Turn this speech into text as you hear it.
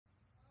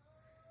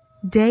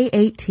Day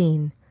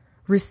 18.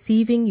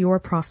 Receiving your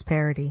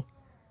prosperity.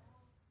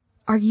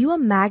 Are you a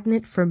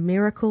magnet for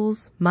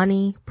miracles,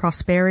 money,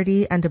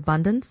 prosperity, and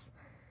abundance?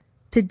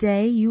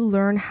 Today you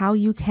learn how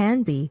you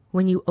can be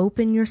when you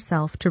open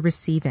yourself to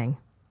receiving.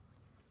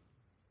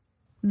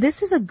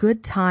 This is a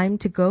good time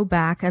to go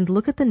back and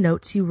look at the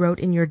notes you wrote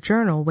in your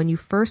journal when you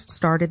first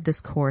started this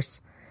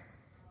course.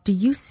 Do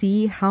you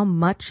see how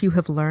much you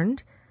have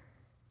learned?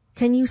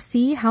 Can you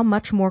see how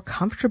much more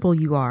comfortable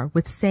you are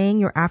with saying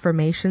your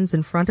affirmations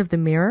in front of the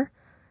mirror?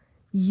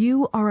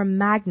 You are a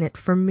magnet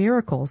for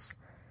miracles.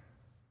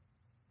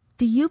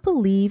 Do you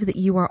believe that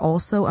you are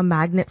also a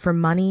magnet for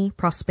money,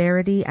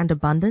 prosperity, and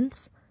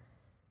abundance?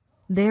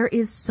 There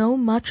is so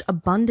much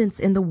abundance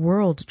in the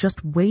world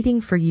just waiting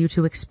for you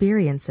to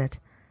experience it.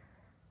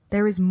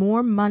 There is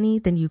more money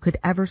than you could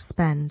ever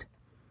spend.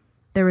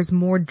 There is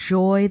more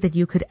joy than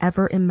you could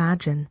ever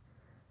imagine.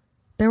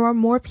 There are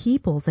more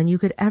people than you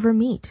could ever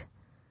meet.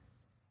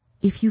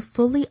 If you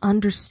fully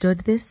understood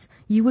this,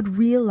 you would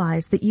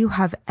realize that you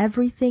have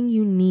everything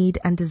you need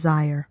and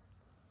desire.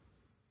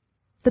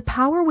 The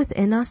power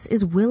within us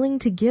is willing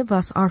to give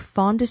us our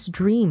fondest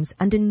dreams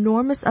and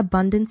enormous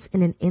abundance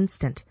in an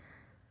instant.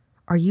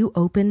 Are you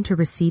open to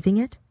receiving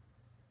it?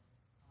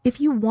 If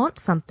you want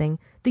something,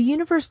 the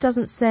universe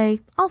doesn't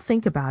say, "I'll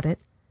think about it."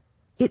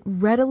 It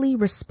readily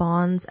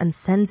responds and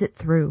sends it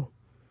through.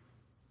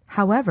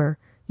 However,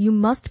 you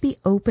must be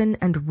open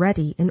and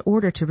ready in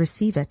order to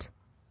receive it.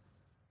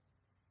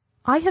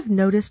 I have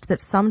noticed that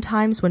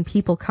sometimes when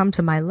people come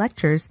to my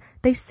lectures,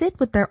 they sit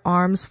with their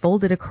arms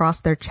folded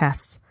across their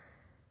chests.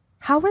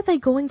 How are they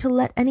going to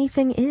let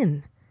anything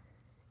in?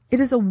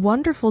 It is a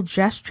wonderful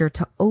gesture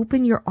to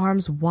open your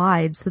arms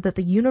wide so that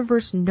the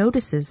universe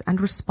notices and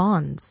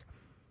responds.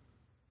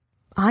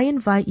 I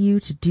invite you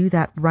to do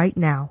that right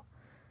now.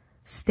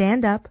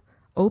 Stand up,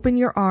 open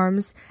your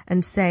arms,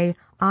 and say,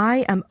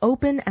 "I am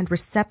open and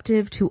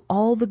receptive to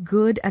all the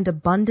good and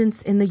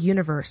abundance in the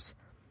universe."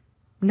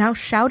 Now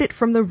shout it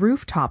from the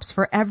rooftops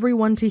for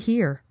everyone to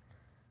hear.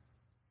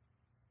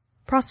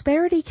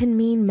 Prosperity can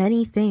mean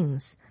many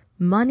things: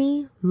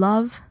 money,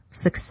 love,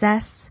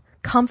 success,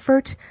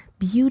 comfort,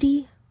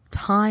 beauty,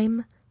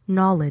 time,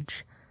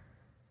 knowledge.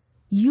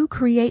 You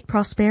create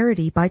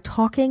prosperity by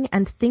talking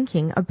and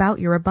thinking about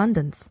your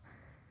abundance.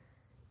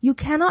 You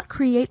cannot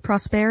create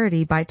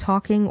prosperity by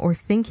talking or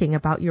thinking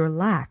about your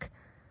lack.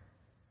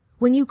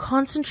 When you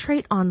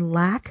concentrate on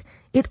lack,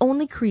 it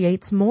only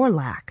creates more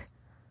lack.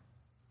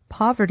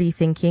 Poverty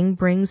thinking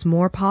brings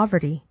more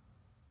poverty.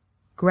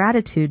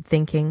 Gratitude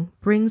thinking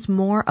brings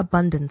more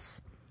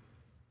abundance.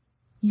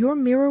 Your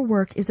mirror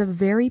work is a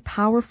very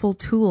powerful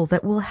tool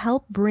that will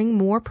help bring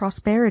more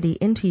prosperity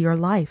into your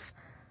life.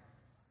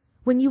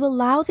 When you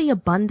allow the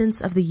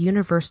abundance of the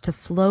universe to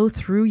flow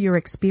through your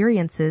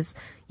experiences,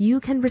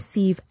 you can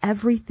receive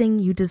everything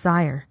you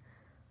desire.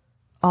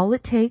 All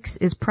it takes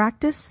is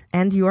practice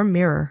and your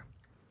mirror.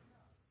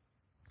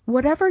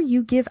 Whatever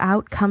you give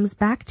out comes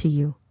back to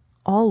you,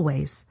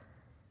 always.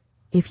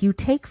 If you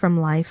take from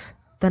life,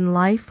 then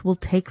life will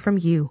take from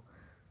you.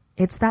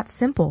 It's that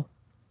simple.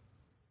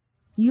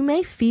 You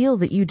may feel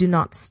that you do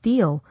not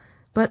steal,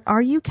 but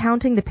are you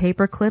counting the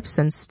paper clips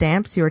and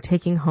stamps you are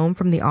taking home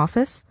from the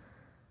office?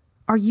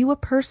 Are you a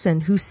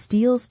person who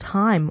steals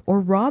time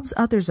or robs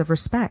others of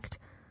respect?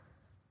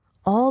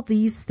 All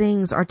these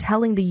things are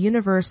telling the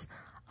universe,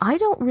 I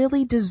don't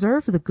really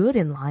deserve the good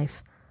in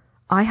life.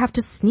 I have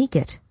to sneak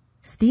it,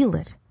 steal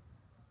it.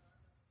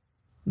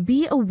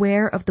 Be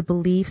aware of the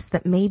beliefs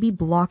that may be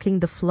blocking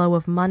the flow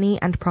of money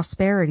and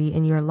prosperity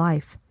in your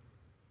life.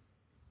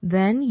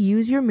 Then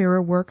use your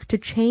mirror work to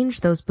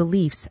change those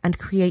beliefs and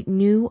create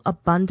new,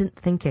 abundant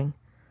thinking.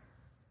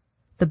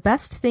 The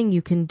best thing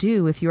you can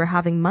do if you are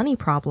having money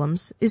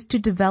problems is to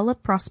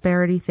develop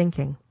prosperity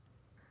thinking.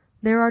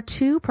 There are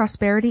 2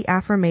 prosperity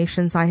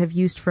affirmations I have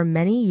used for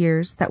many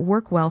years that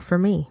work well for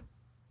me.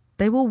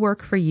 They will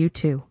work for you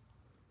too.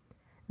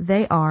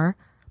 They are,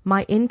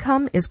 my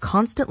income is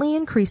constantly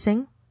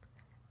increasing,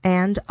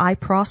 and I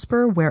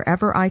prosper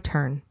wherever I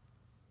turn.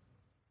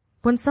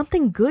 When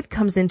something good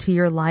comes into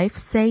your life,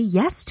 say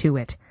yes to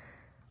it.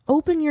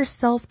 Open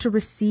yourself to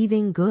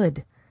receiving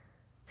good.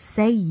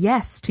 Say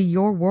yes to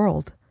your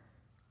world.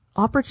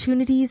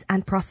 Opportunities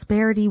and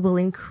prosperity will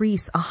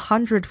increase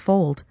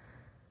 100-fold.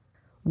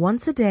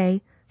 Once a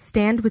day,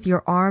 stand with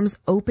your arms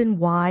open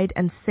wide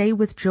and say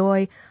with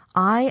joy,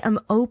 I am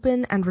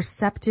open and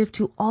receptive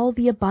to all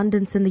the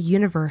abundance in the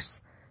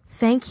universe.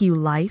 Thank you,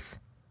 life.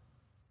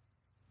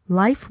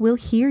 Life will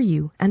hear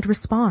you and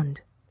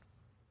respond.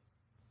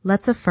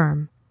 Let's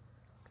affirm.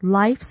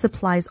 Life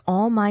supplies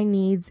all my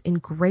needs in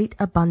great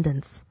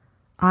abundance.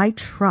 I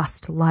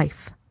trust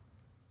life.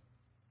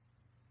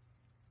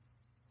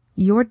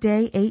 Your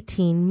Day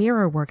 18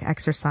 Mirror Work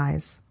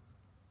Exercise.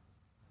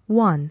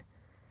 1.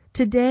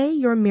 Today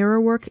your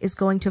mirror work is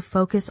going to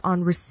focus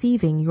on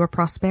receiving your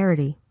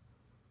prosperity.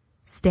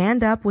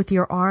 Stand up with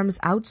your arms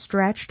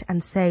outstretched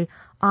and say,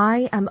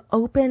 I am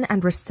open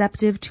and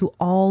receptive to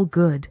all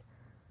good.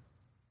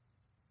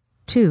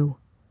 2.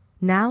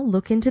 Now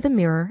look into the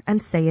mirror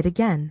and say it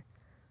again.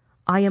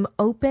 I am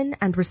open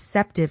and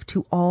receptive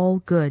to all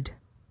good.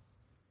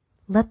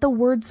 Let the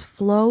words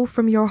flow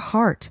from your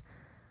heart.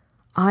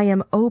 I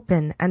am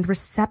open and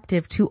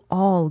receptive to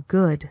all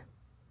good.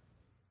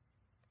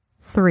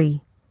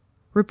 3.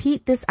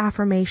 Repeat this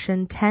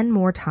affirmation 10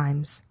 more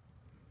times.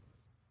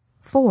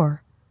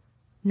 4.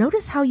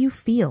 Notice how you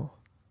feel.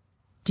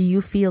 Do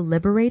you feel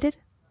liberated?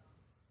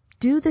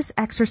 Do this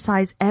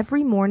exercise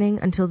every morning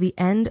until the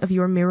end of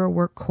your mirror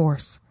work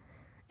course.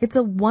 It's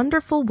a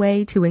wonderful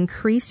way to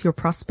increase your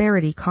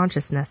prosperity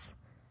consciousness.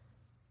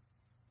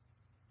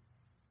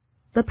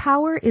 The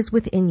power is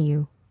within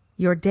you.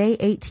 Your Day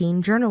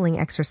 18 journaling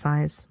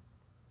exercise.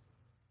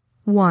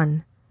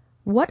 1.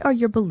 What are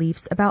your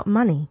beliefs about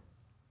money?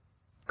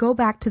 Go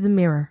back to the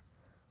mirror.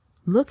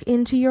 Look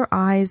into your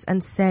eyes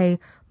and say,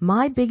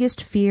 my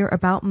biggest fear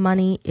about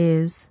money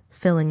is,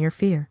 fill in your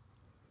fear.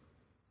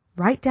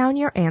 Write down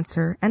your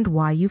answer and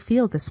why you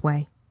feel this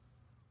way.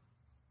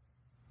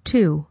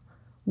 2.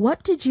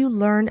 What did you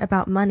learn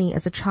about money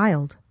as a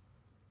child?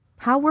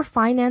 How were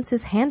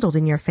finances handled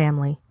in your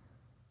family?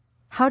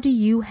 How do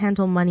you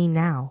handle money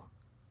now?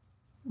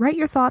 Write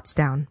your thoughts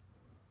down.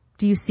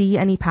 Do you see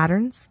any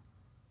patterns?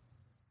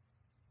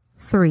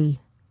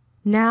 3.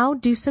 Now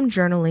do some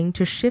journaling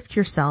to shift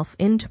yourself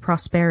into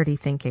prosperity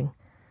thinking.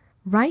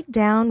 Write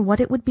down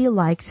what it would be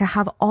like to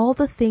have all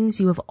the things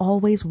you have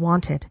always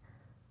wanted.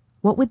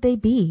 What would they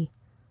be?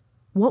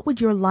 What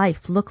would your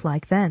life look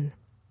like then?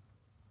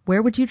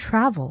 Where would you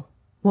travel?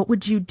 What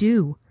would you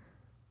do?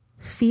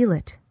 Feel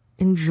it.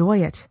 Enjoy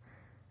it.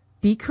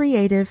 Be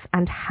creative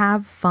and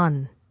have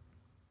fun.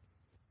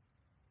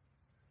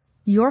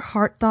 Your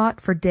heart thought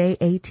for Day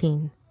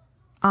 18.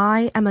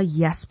 I am a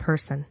yes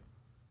person.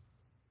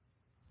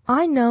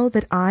 I know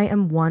that I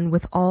am one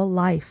with all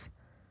life.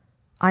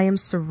 I am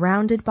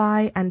surrounded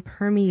by and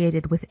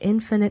permeated with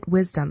infinite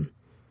wisdom.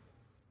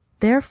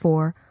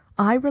 Therefore,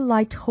 I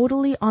rely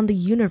totally on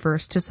the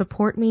universe to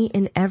support me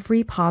in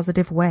every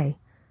positive way.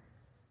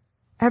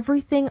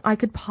 Everything I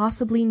could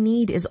possibly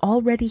need is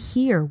already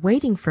here,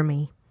 waiting for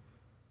me.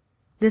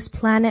 This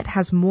planet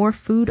has more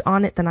food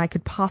on it than I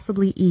could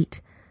possibly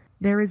eat.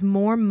 There is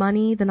more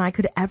money than I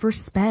could ever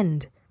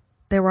spend.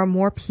 There are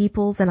more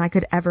people than I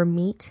could ever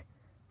meet.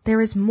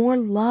 There is more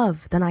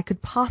love than I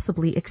could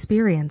possibly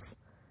experience.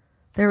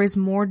 There is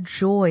more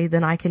joy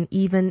than I can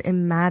even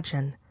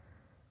imagine.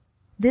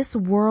 This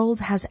world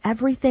has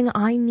everything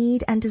I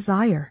need and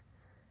desire.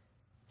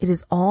 It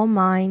is all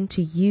mine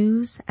to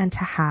use and to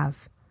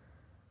have.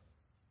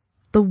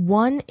 The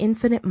one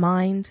infinite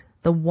mind,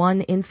 the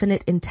one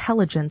infinite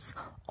intelligence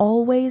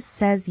always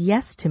says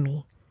yes to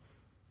me.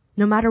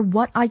 No matter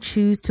what I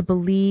choose to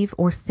believe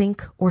or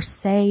think or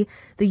say,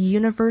 the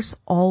universe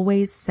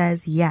always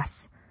says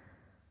yes.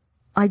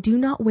 I do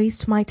not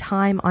waste my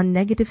time on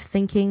negative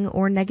thinking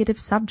or negative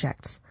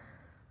subjects.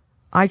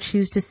 I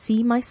choose to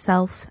see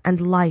myself and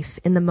life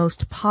in the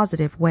most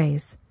positive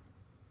ways.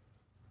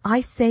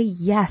 I say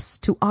yes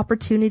to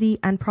opportunity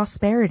and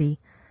prosperity.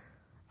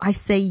 I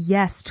say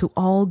yes to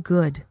all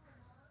good.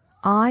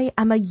 I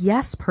am a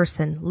yes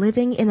person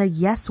living in a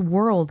yes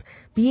world,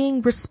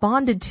 being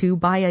responded to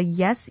by a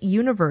yes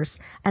universe,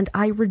 and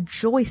I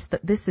rejoice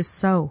that this is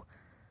so.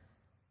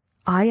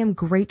 I am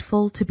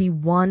grateful to be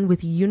one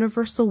with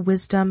universal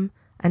wisdom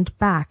and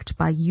backed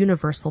by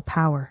universal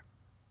power.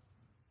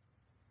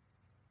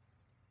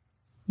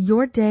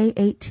 Your Day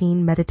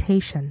 18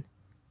 meditation.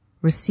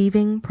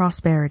 Receiving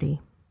prosperity.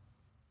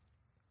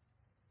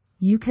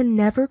 You can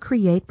never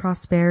create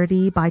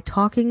prosperity by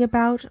talking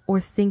about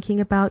or thinking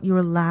about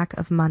your lack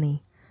of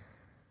money.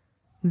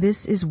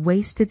 This is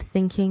wasted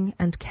thinking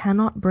and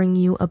cannot bring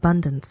you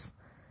abundance.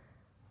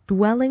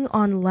 Dwelling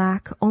on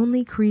lack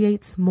only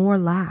creates more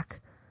lack.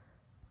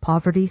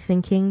 Poverty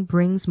thinking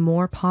brings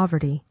more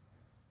poverty.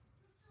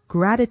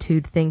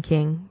 Gratitude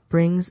thinking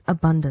brings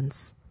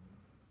abundance.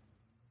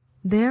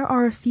 There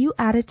are a few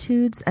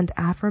attitudes and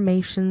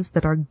affirmations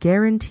that are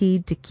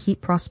guaranteed to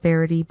keep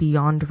prosperity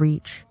beyond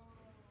reach.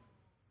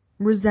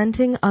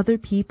 Resenting other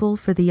people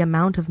for the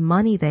amount of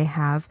money they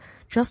have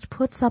just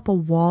puts up a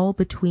wall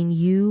between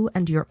you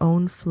and your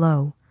own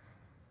flow.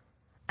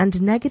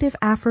 And negative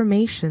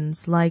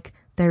affirmations like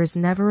there is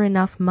never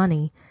enough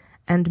money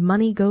and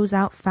money goes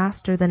out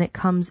faster than it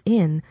comes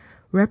in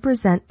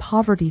represent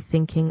poverty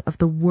thinking of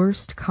the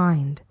worst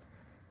kind.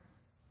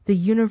 The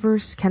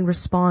universe can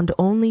respond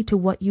only to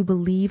what you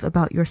believe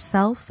about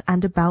yourself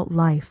and about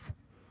life.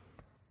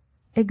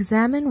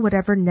 Examine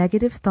whatever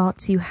negative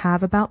thoughts you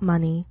have about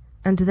money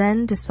and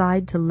then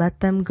decide to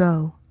let them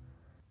go.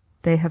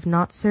 They have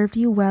not served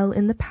you well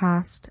in the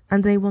past,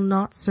 and they will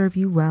not serve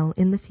you well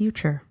in the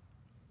future.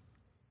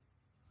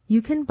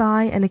 You can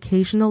buy an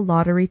occasional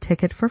lottery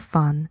ticket for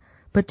fun,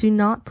 but do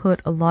not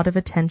put a lot of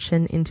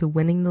attention into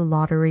winning the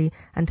lottery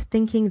and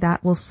thinking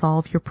that will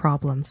solve your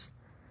problems.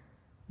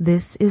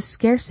 This is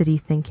scarcity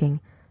thinking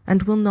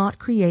and will not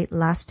create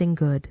lasting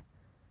good.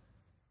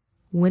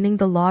 Winning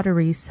the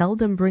lottery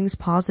seldom brings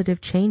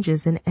positive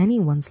changes in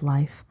anyone's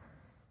life.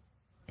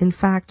 In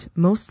fact,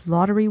 most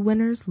lottery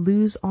winners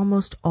lose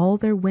almost all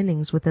their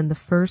winnings within the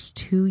first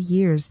 2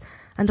 years,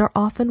 and are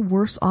often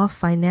worse off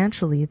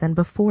financially than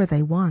before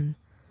they won.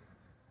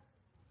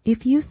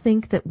 If you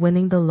think that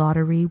winning the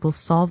lottery will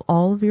solve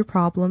all of your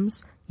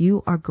problems,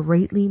 you are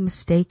greatly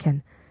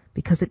mistaken,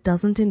 because it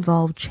doesn't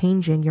involve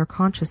changing your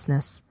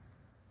consciousness.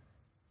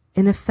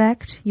 In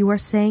effect, you are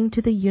saying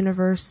to the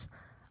universe,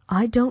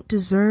 I don't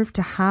deserve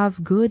to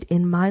have good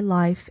in my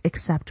life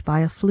except by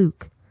a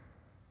fluke.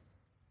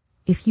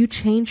 If you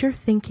change your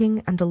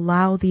thinking and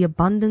allow the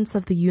abundance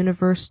of the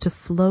universe to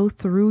flow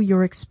through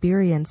your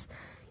experience,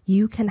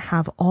 you can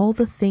have all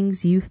the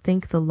things you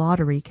think the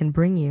lottery can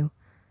bring you.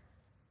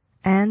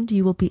 And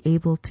you will be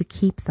able to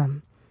keep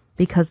them,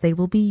 because they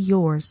will be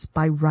yours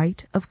by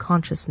right of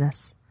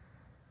consciousness.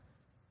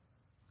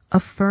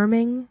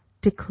 Affirming,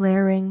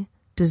 declaring,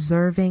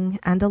 deserving,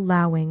 and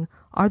allowing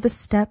are the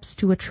steps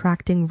to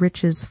attracting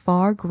riches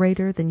far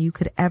greater than you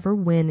could ever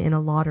win in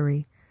a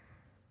lottery.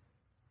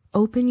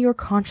 Open your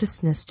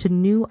consciousness to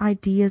new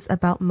ideas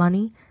about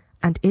money,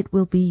 and it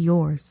will be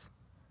yours.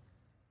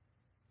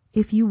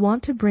 If you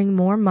want to bring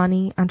more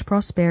money and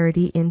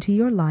prosperity into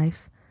your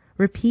life,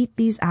 repeat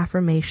these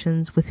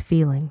affirmations with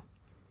feeling.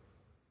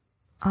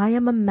 I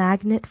am a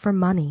magnet for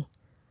money.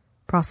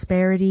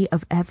 Prosperity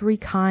of every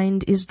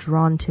kind is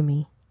drawn to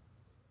me.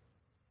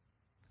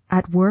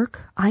 At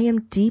work, I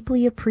am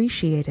deeply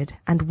appreciated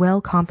and well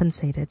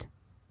compensated.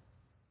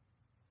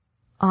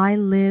 I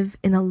live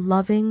in a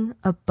loving,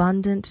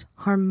 abundant,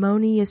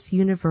 harmonious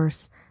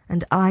universe,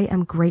 and I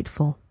am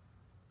grateful.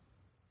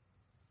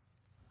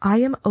 I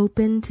am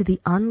open to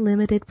the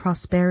unlimited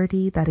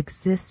prosperity that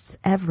exists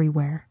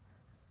everywhere.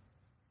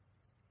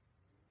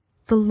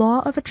 The law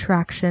of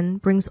attraction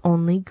brings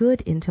only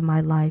good into my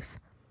life.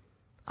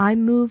 I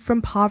move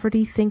from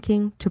poverty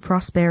thinking to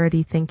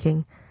prosperity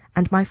thinking,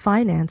 and my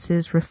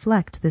finances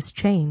reflect this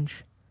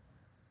change.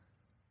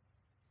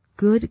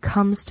 Good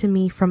comes to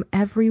me from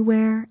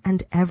everywhere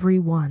and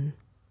everyone.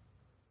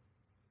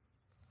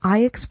 I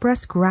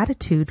express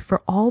gratitude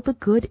for all the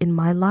good in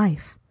my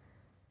life.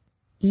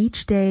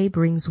 Each day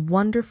brings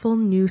wonderful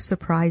new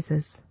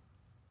surprises.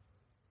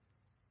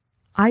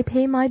 I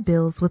pay my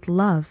bills with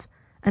love,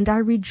 and I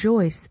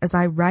rejoice as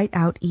I write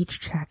out each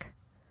check.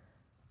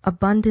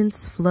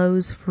 Abundance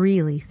flows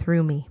freely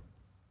through me.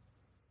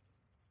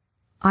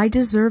 I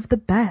deserve the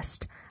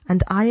best,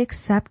 and I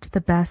accept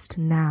the best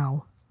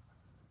now.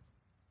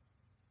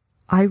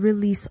 I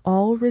release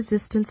all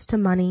resistance to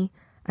money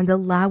and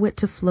allow it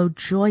to flow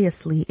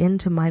joyously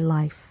into my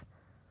life.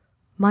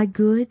 My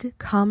good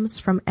comes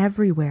from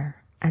everywhere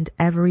and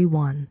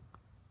everyone.